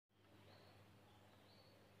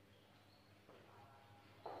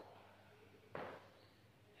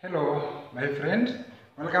Hello, my friend.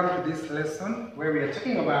 Welcome to this lesson where we are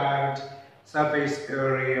talking about surface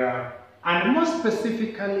area and more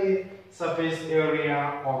specifically surface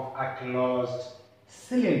area of a closed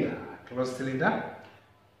cylinder.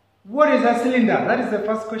 What is a cylinder? That is the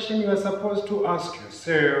first question you are supposed to ask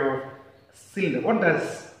yourself. Cylinder.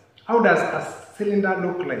 How does a cylinder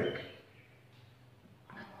look like?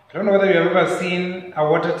 I don't know whether you have ever seen a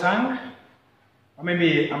water tank or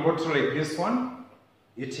maybe a bottle like this one.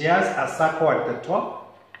 It has a circle at the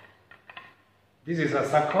top. This is a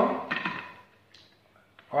circle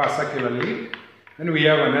or a circular lid. Then we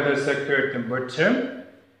have another circle at the bottom.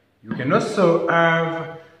 You can also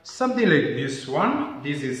have something like this one.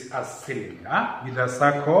 This is a cylinder with a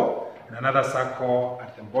circle and another circle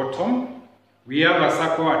at the bottom. We have a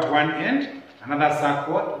circle at one end, another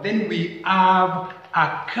circle. Then we have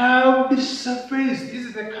a curved surface. This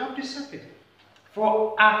is the curved surface.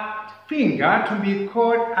 For a finger to be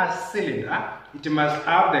called a cylinder, it must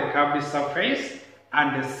have the curved surface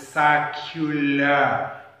and the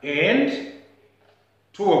circular end.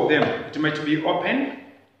 Two of them. It might be open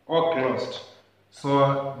or closed.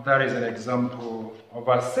 So that is an example of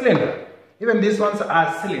a cylinder. Even these ones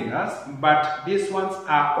are cylinders, but these ones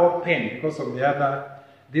are open because of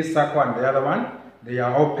this circle and the other one, they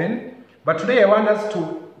are open. But today I want us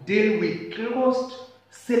to deal with closed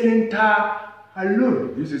cylinder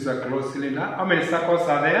alone. This is a closed cylinder. How many circles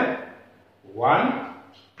are there? One.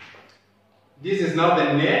 This is now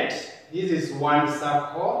the net. This is one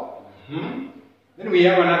circle. Then we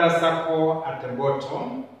have another circle at the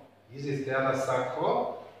bottom. This is the other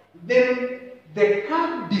circle. Then the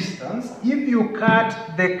curved distance, if you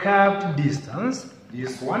cut the curved distance,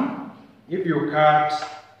 this one, if you cut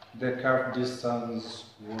the curved distance,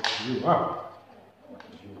 what you have.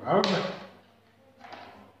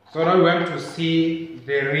 So now we want to see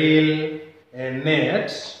the real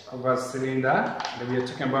net of a cylinder that we are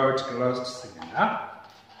talking about, closed cylinder.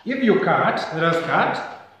 If you cut, let us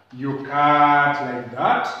cut, you cut like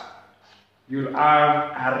that, you'll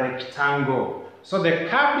have a rectangle. So the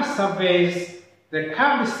curved surface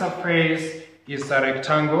is a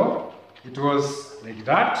rectangle. It was like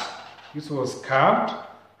that. This was curved.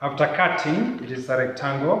 After cutting, it is a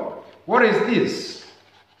rectangle. What is this?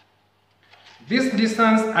 This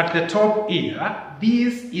distance at the top here,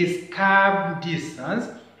 this is curved distance,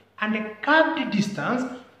 and the curved distance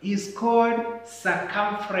is called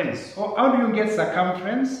circumference. So how do you get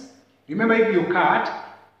circumference? Remember, if you cut,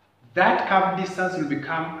 that curved distance will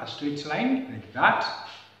become a straight line like that.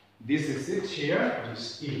 This is it here, it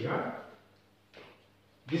is here.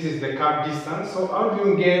 This is the curved distance. So how do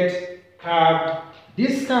you get curved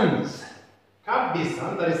distance? Curved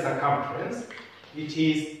distance, that is circumference, it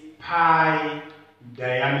is pi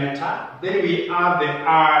diameter. Then we have the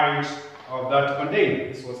height of that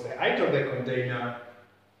container. This was the height of the container.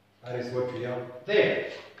 That is what we have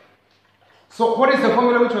there. So what is the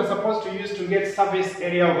formula which we're supposed to use to get surface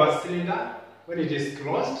area of a cylinder when it is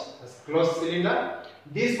closed? As closed cylinder.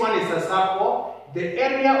 This one is a circle. The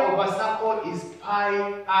area of a circle is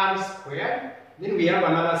pi r squared. Then we have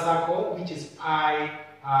another circle which is pi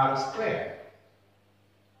r squared.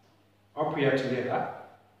 Up here together.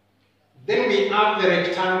 Then we have the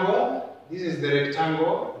rectangle. This is the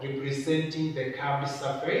rectangle representing the curved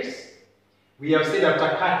surface. We have said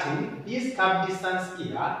after cutting, this curved distance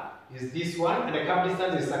here is this one, and the curved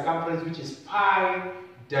distance is circumference, which is pi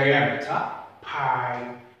diameter.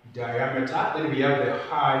 Then we have the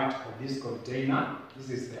height of this container.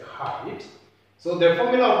 This is the height. So the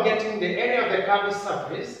formula of getting the area of the curved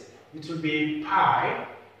surface, it will be pi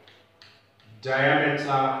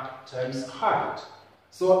diameter times height.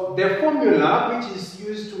 So the formula which is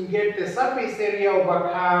used to get the surface area of a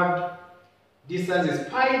curved distance is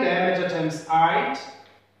pi diameter times height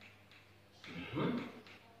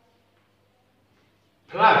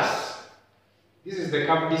plus, this is the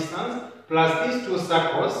curved distance, plus these two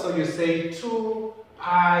circles, so you say 2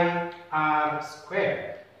 pi r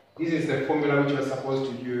squared. This is the formula which we're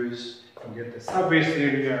supposed to use to get the surface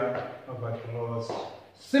area of a closed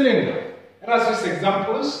cylinder. Let us use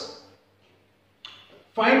examples.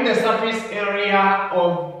 Find the surface area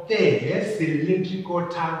of the cylindrical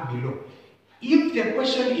tank below. If the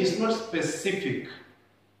question is not specific,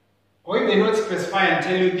 or if they don't specify and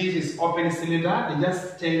tell you this is open cylinder, they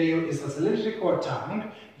just tell you it's a cylindrical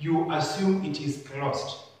tank, you assume it is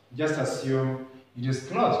closed. Just assume it is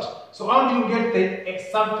closed. So how do you get the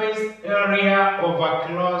surface area of a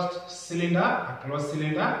closed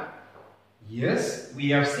cylinder? Yes, we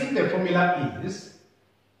have seen the formula is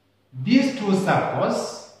these two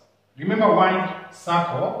circles. Remember one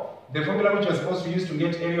circle, the formula which you're supposed to use to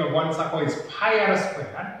get area of one circle is pi r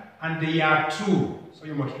squared, and they are 2. So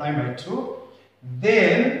you multiply by 2.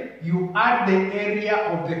 Then you add the area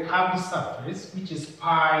of the curved surface, which is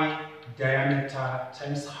pi diameter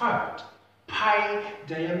times height. Pi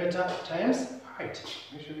diameter times height.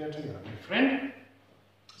 Make sure we are together, my friend.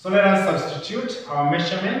 So let us substitute our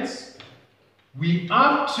measurements. We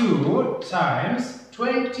have 2 times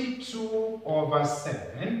 22 over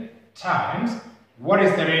 7 times, what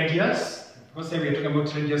is the radius? Because here we are talking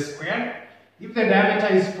about radius squared. If the diameter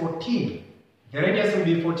is 14, the radius will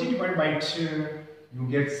be 14 divided by 2, you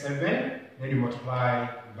get 7, then you multiply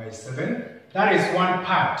by 7. That is one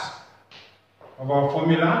part of our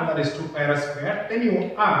formula, that is 2 pi r squared. Then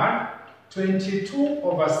you add 22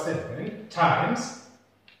 over 7 times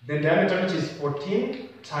the diameter, which is 14,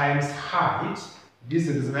 times height. This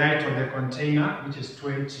is the height of the container, which is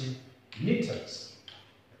 20 meters.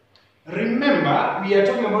 Remember, we are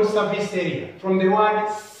talking about surface area. From the word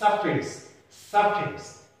surface,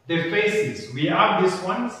 the faces, we have these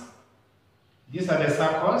ones. These are the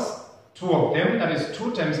circles, 2 of them, that is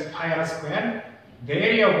 2 times pi r squared. The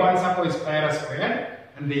area of one circle is pi r squared,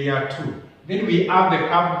 and they are 2. Then we have the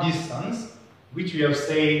curved distance, which we have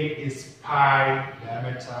said is pi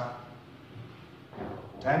diameter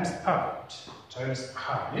times out times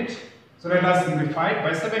height. So let us simplify it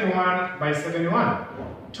by 7 by 7 1.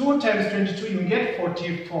 2 times 22, you get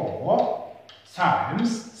 44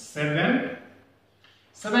 times 7.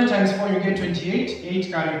 7 times 4, you get 28.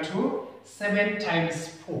 8 carry 2. 7 times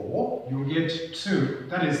 4, you get 2.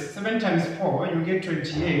 That is 7 times 4, you get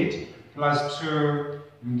 28. Plus 2,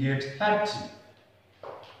 you get 30.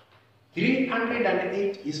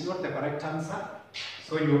 308 is not the correct answer.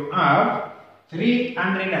 So you have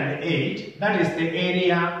 308. That is the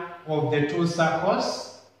area of the 2 circles.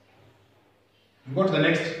 You go to the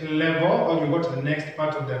next level, or you go to the next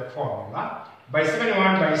part of the formula. By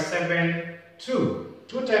 71 by 7, 2.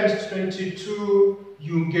 2 times 22,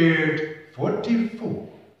 you get 44.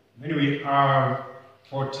 Then we have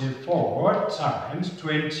 44 times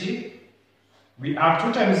 20. We have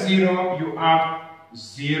 2 times 0, you have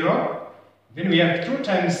 0. Then we have 2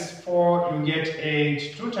 times 4, you get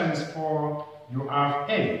 8. 2 times 4, you have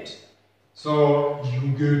 8. So you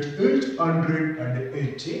get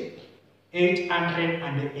 880.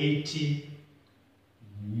 880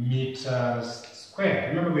 meters square.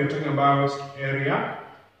 Remember, we are talking about area.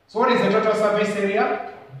 So what is the total surface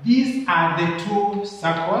area? These are the 2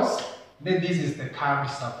 circles. Then this is the curved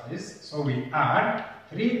surface. So we add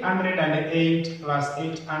 308 plus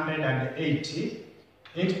 880.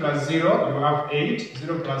 8 plus 0, you have 8.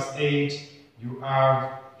 0 plus 8, you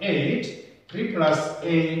have 8. 3 plus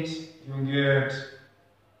 8, you get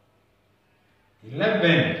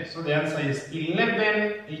 11. So the answer is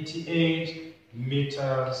 1188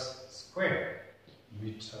 meters square.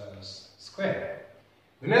 Meters square.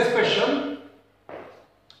 The next question.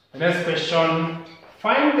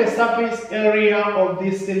 Find the surface area of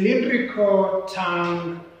the cylindrical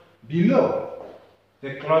tank below.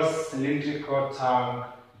 The closed cylindrical tank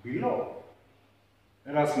below.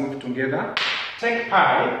 Let us move together. Take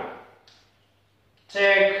pi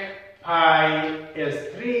as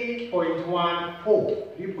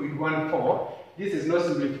 3.14. 3.14. This is not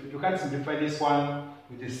simplified. You can't simplify this one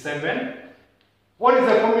with a 7. What is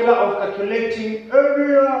the formula of calculating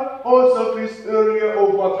area or surface area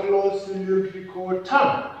of a closed cylindrical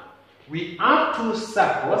tank? We have 2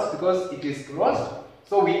 circles because it is closed.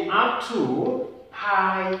 So we have 2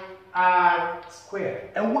 pi r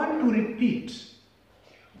squared. I want to repeat.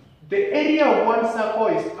 The area of one circle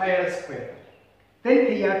is pi r squared. Then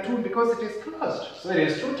they are 2 because it is closed. So it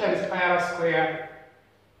is 2 times pi r squared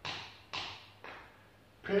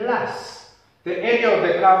plus the area of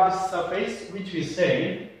the curved surface, which we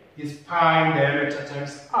say is pi diameter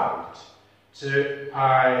times height, to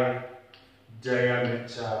pi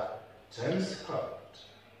diameter times height.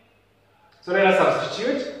 So let us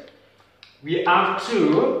substitute. We have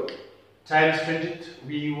 2 times 20.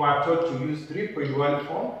 We were taught to use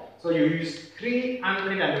 3.14. So you use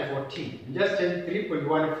 314. You just change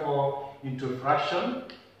 3.14 into fraction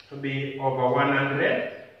to be over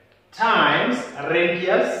 100 times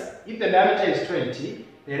radius. If the diameter is 20,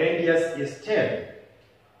 the radius is 10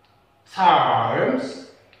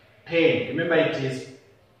 times 10. Remember, it is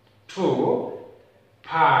 2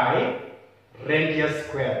 pi radius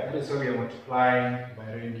squared. That is why we are multiplying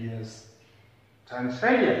by radius times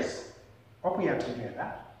radius. Hope we are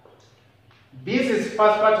together. This is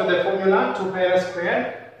first part of the formula, 2 pi r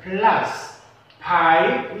squared plus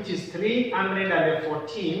pi, which is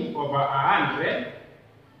 314 over 100.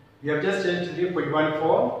 We have just changed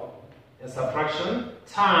 3.14. a subtraction,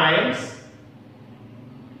 times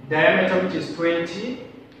diameter, which is 20,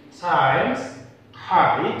 times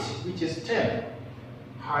height, which is 10.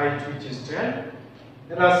 Height, which is 10.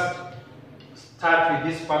 Let us start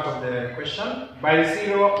with this part of the question. By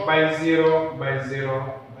 0, by 0, by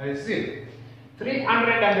 0, by 0.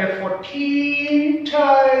 314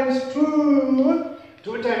 times 2.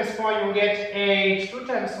 2 times 4 you get 8. 2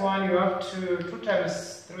 times 1 you have 2. 2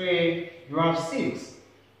 times 3 you have 6.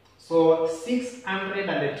 So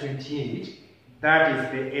 628. That is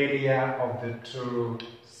the area of the two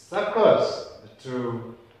circles. The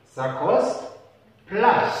two circles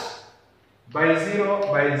plus by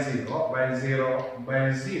 0, by 0, by 0,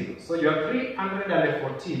 by 0. So you have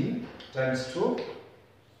 314 times 2.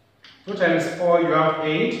 2 times 4 you have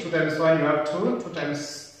 8. 2 times 1 you have 2. 2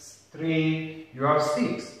 times 3 you have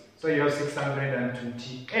 6. So you have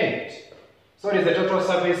 628. So what is the total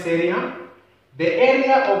surface area? The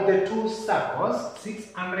area of the two circles,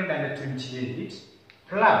 628,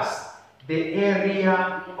 plus the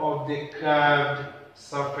area of the curved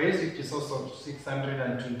surface, which is also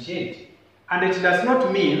 628. And it does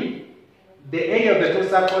not mean the area of the two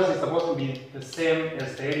circles is supposed to be the same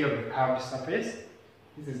as the area of the curved surface.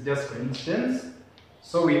 This is just coincidence.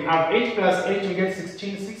 So we have 8 plus 8, you get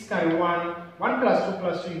 16. 6 carry 1. 1 plus 2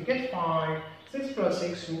 plus 2, you get 5. 6 plus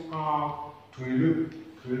 6, you have 12.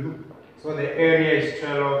 12. So the area is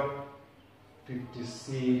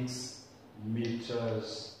 1256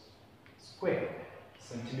 meters squared.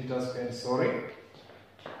 Centimeters squared, sorry.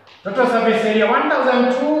 Total surface area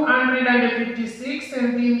 1256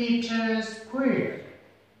 centimeters squared.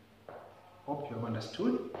 Hope you have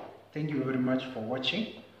understood. Thank you very much for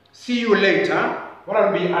watching. See you later. What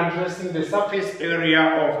I'll be addressing the surface area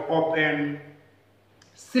of open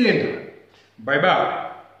cylinder. Bye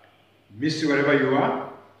bye. Miss you wherever you are.